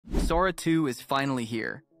Sora 2 is finally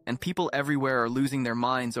here, and people everywhere are losing their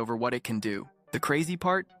minds over what it can do. The crazy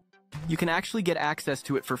part? You can actually get access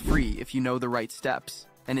to it for free if you know the right steps.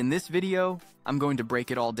 And in this video, I'm going to break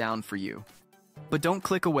it all down for you. But don't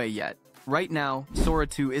click away yet. Right now, Sora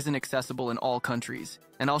 2 isn't accessible in all countries,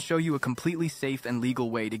 and I'll show you a completely safe and legal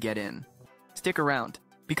way to get in. Stick around,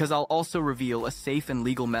 because I'll also reveal a safe and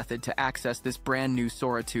legal method to access this brand new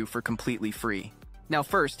Sora 2 for completely free. Now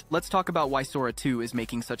first, let's talk about why Sora 2 is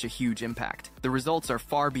making such a huge impact. The results are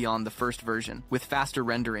far beyond the first version, with faster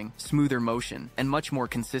rendering, smoother motion, and much more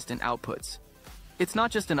consistent outputs. It's not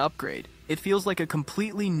just an upgrade, it feels like a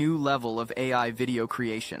completely new level of AI video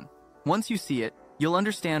creation. Once you see it, you'll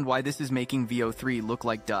understand why this is making Veo 3 look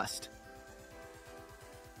like dust.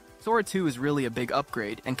 Sora 2 is really a big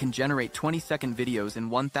upgrade and can generate 20-second videos in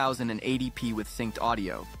 1080p with synced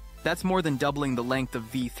audio. That's more than doubling the length of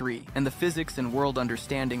V3, and the physics and world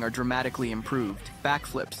understanding are dramatically improved.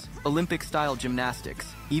 Backflips, Olympic-style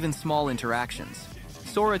gymnastics, even small interactions.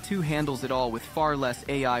 Sora 2 handles it all with far less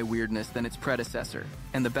AI weirdness than its predecessor.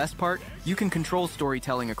 And the best part? You can control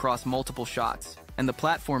storytelling across multiple shots, and the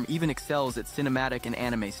platform even excels at cinematic and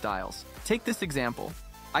anime styles. Take this example.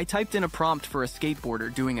 I typed in a prompt for a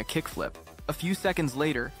skateboarder doing a kickflip. A few seconds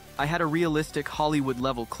later, I had a realistic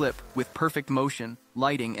Hollywood-level clip with perfect motion,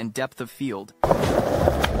 lighting, and depth of field. Oh,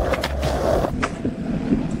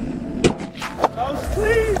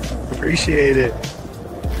 please! Appreciate it.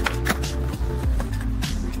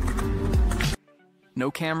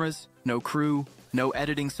 No cameras, no crew, no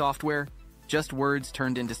editing software, just words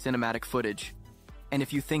turned into cinematic footage. And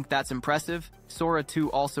if you think that's impressive, Sora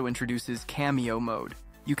 2 also introduces Cameo mode.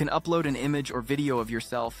 You can upload an image or video of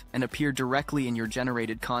yourself and appear directly in your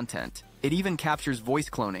generated content. It even captures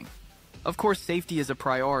voice cloning. Of course, safety is a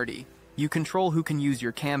priority. You control who can use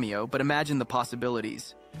your Cameo, but imagine the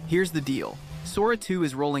possibilities. Here's the deal. Sora 2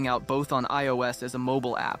 is rolling out both on iOS as a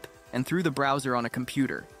mobile app and through the browser on a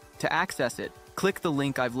computer. To access it, click the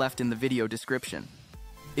link I've left in the video description.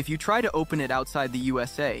 If you try to open it outside the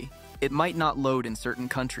USA, it might not load in certain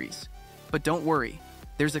countries. But don't worry.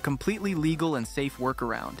 There's a completely legal and safe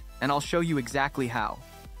workaround, and I'll show you exactly how.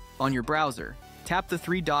 On your browser, tap the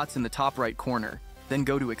three dots in the top right corner, then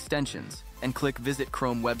go to Extensions, and click Visit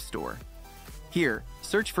Chrome Web Store. Here,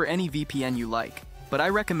 search for any VPN you like, but I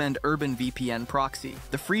recommend Urban VPN Proxy.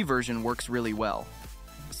 The free version works really well.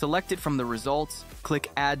 Select it from the results,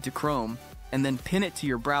 click Add to Chrome, and then pin it to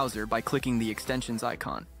your browser by clicking the extensions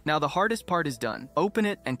icon. Now the hardest part is done. Open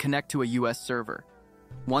it and connect to a US server.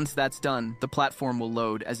 Once that's done, the platform will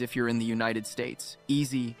load as if you're in the United States.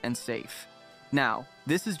 Easy and safe. Now,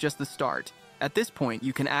 this is just the start. At this point,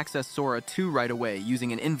 you can access Sora 2 right away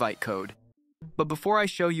using an invite code. But before I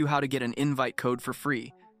show you how to get an invite code for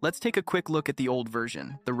free, let's take a quick look at the old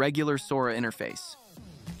version, the regular Sora interface.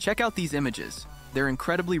 Check out these images. They're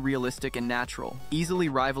incredibly realistic and natural, easily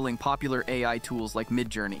rivaling popular AI tools like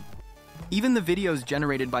Midjourney. Even the videos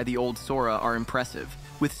generated by the old Sora are impressive,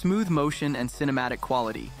 with smooth motion and cinematic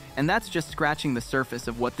quality, and that's just scratching the surface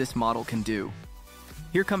of what this model can do.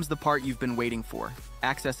 Here comes the part you've been waiting for,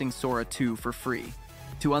 accessing Sora 2 for free.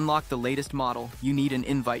 To unlock the latest model, you need an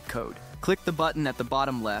invite code. Click the button at the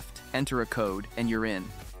bottom left, enter a code, and you're in.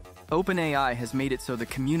 OpenAI has made it so the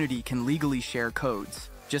community can legally share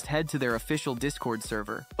codes. Just head to their official Discord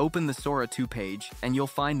server, open the Sora 2 page, and you'll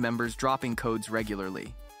find members dropping codes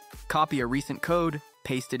regularly. Copy a recent code,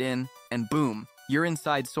 paste it in, and boom, you're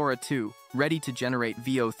inside Sora 2, ready to generate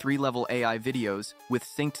Veo 3-level AI videos with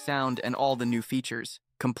synced sound and all the new features,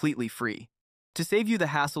 completely free. To save you the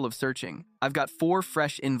hassle of searching, I've got 4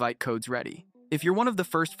 fresh invite codes ready. If you're one of the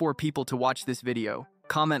first 4 people to watch this video,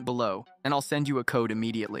 comment below, and I'll send you a code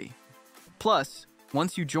immediately. Plus,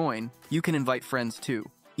 once you join, you can invite friends too.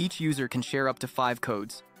 Each user can share up to 5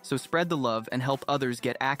 codes, so spread the love and help others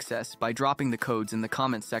get access by dropping the codes in the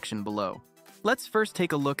comments section below. Let's first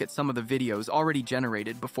take a look at some of the videos already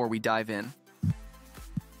generated before we dive in.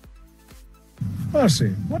 Mercy,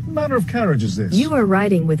 what manner of carriage is this? You are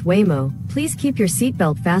riding with Waymo. Please keep your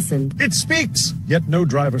seatbelt fastened. It speaks! Yet no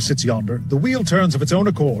driver sits yonder. The wheel turns of its own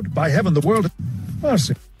accord. By heaven, the world...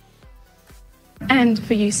 Mercy. And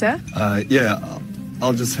for you, sir? Yeah,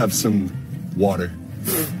 I'll just have some water.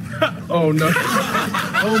 Oh, no.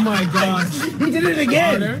 Oh, my gosh. He did it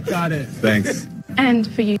again. Water. Got it. Thanks. And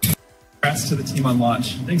for you. Congrats to the team on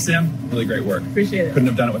launch. Thanks, Sam. Really great work. Appreciate it. Couldn't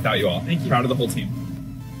have done it without you all. Thank you. Proud of the whole team.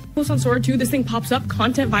 Post on Sora 2, this thing pops up,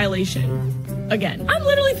 content violation. Again. I'm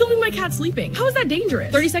literally filming my cat sleeping. How is that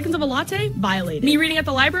dangerous? 30 seconds of a latte? Violated. Me reading at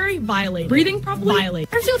the library? Violated. Breathing properly?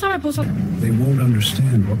 Violated. Every single time I post on... They won't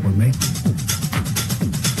understand what we're making.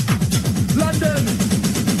 London,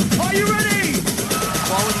 are you ready?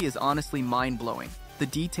 Quality quality is honestly mind-blowing. The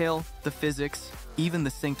detail, the physics, even the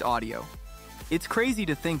synced audio. It's crazy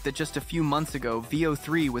to think that just a few months ago,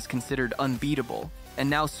 VO3 was considered unbeatable, and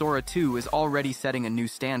now Sora 2 is already setting a new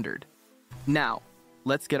standard. Now,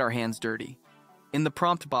 let's get our hands dirty. In the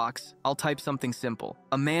prompt box, I'll type something simple.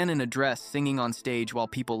 A man in a dress singing on stage while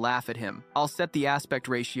people laugh at him. I'll set the aspect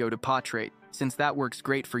ratio to portrait, since that works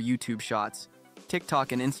great for YouTube shots,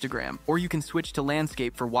 TikTok and Instagram, or you can switch to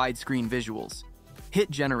landscape for widescreen visuals. Hit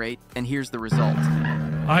generate, and here's the result.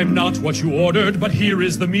 I'm not what you ordered, but here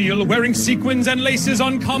is the meal. Wearing sequins and laces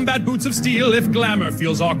on combat boots of steel. If glamour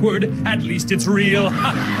feels awkward, at least it's real.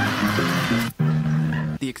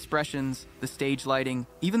 The expressions, the stage lighting,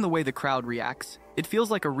 even the way the crowd reacts, it feels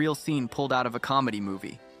like a real scene pulled out of a comedy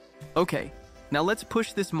movie. Okay, now let's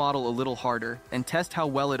push this model a little harder and test how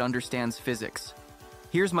well it understands physics.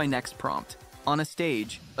 Here's my next prompt. On a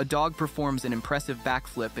stage, a dog performs an impressive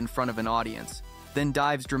backflip in front of an audience, then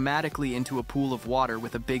dives dramatically into a pool of water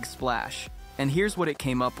with a big splash. And here's what it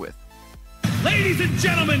came up with. Ladies and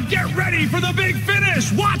gentlemen, get ready for the big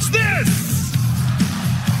finish! Watch this!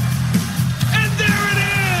 And there it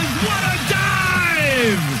is! What a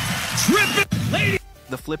dive! Tripping! Ladies!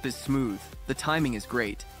 The flip is smooth, the timing is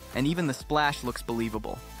great, and even the splash looks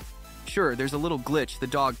believable. Sure, there's a little glitch. The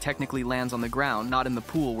dog technically lands on the ground, not in the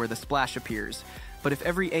pool where the splash appears. But if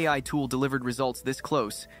every AI tool delivered results this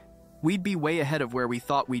close, we'd be way ahead of where we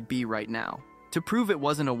thought we'd be right now. To prove it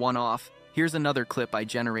wasn't a one-off, here's another clip I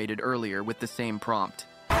generated earlier with the same prompt.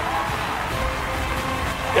 There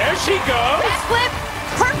she goes! Backflip!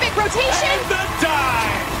 Perfect rotation! And the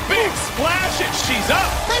dive! Big splash and she's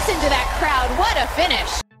up! Listen to that crowd, what a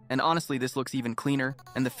finish! And honestly, this looks even cleaner,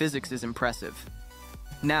 and the physics is impressive.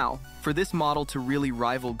 Now, for this model to really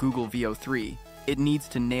rival Google VO3, it needs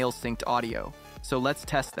to nail synced audio. So let's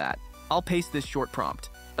test that. I'll paste this short prompt.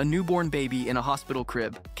 A newborn baby in a hospital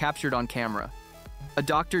crib, captured on camera. A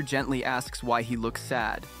doctor gently asks why he looks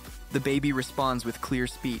sad. The baby responds with clear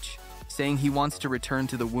speech, saying he wants to return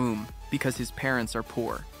to the womb because his parents are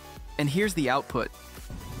poor. And here's the output.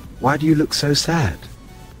 Why do you look so sad?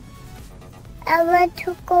 I want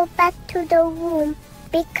to go back to the womb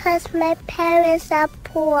because my parents are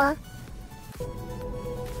poor.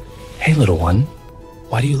 Hey, little one.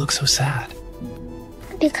 Why do you look so sad?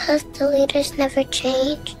 Because the leaders never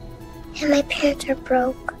change, and my parents are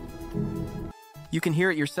broke. You can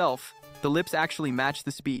hear it yourself. The lips actually match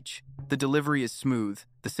the speech. The delivery is smooth,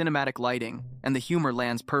 the cinematic lighting, and the humor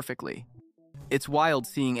lands perfectly. It's wild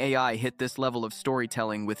seeing AI hit this level of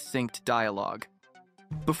storytelling with synced dialogue.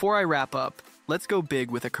 Before I wrap up, let's go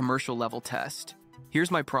big with a commercial level test.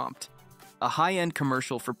 Here's my prompt. A high-end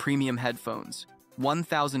commercial for premium headphones,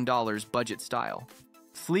 $1,000 budget style.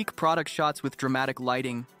 Sleek product shots with dramatic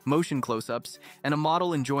lighting, motion close-ups, and a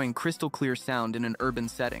model enjoying crystal clear sound in an urban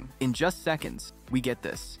setting. In just seconds, we get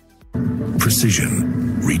this.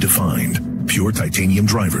 Precision, redefined, pure titanium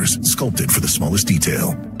drivers sculpted for the smallest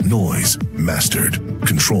detail. Noise, mastered,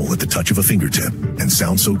 control at the touch of a fingertip, and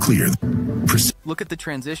sound so clear. Look at the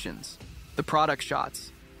transitions, the product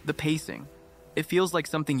shots, the pacing. It feels like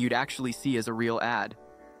something you'd actually see as a real ad.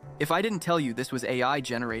 If I didn't tell you this was AI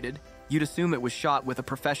generated, you'd assume it was shot with a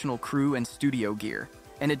professional crew and studio gear.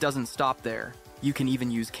 And it doesn't stop there. You can even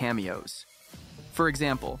use cameos. For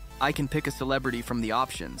example, I can pick a celebrity from the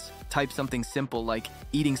options, type something simple like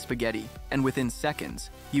eating spaghetti, and within seconds,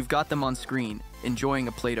 you've got them on screen, enjoying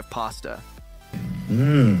a plate of pasta.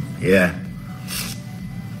 Yeah.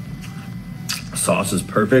 Sauce is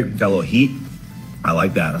perfect, got a little heat. I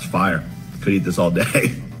like that, that's fire. Could eat this all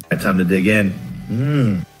day. Time to dig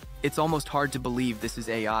in. It's almost hard to believe this is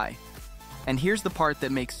AI. And here's the part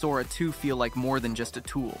that makes Sora 2 feel like more than just a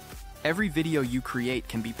tool. Every video you create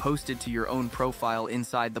can be posted to your own profile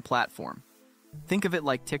inside the platform. Think of it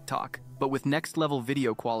like TikTok, but with next-level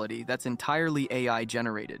video quality that's entirely AI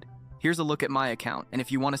generated. Here's a look at my account, and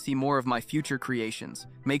if you want to see more of my future creations,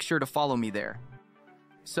 make sure to follow me there.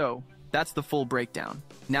 So, that's the full breakdown.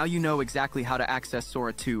 Now you know exactly how to access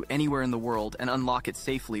Sora 2 anywhere in the world and unlock it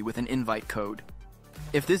safely with an invite code.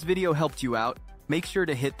 If this video helped you out, make sure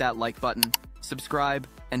to hit that like button, subscribe,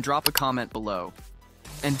 and drop a comment below.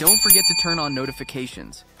 And don't forget to turn on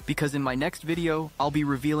notifications, because in my next video, I'll be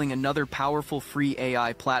revealing another powerful free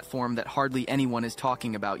AI platform that hardly anyone is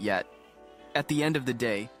talking about yet. At the end of the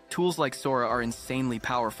day, tools like Sora are insanely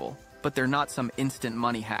powerful, but they're not some instant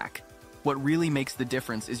money hack. What really makes the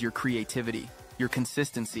difference is your creativity, your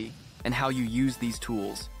consistency, and how you use these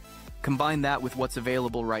tools. Combine that with what's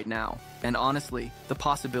available right now, and honestly, the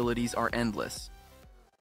possibilities are endless.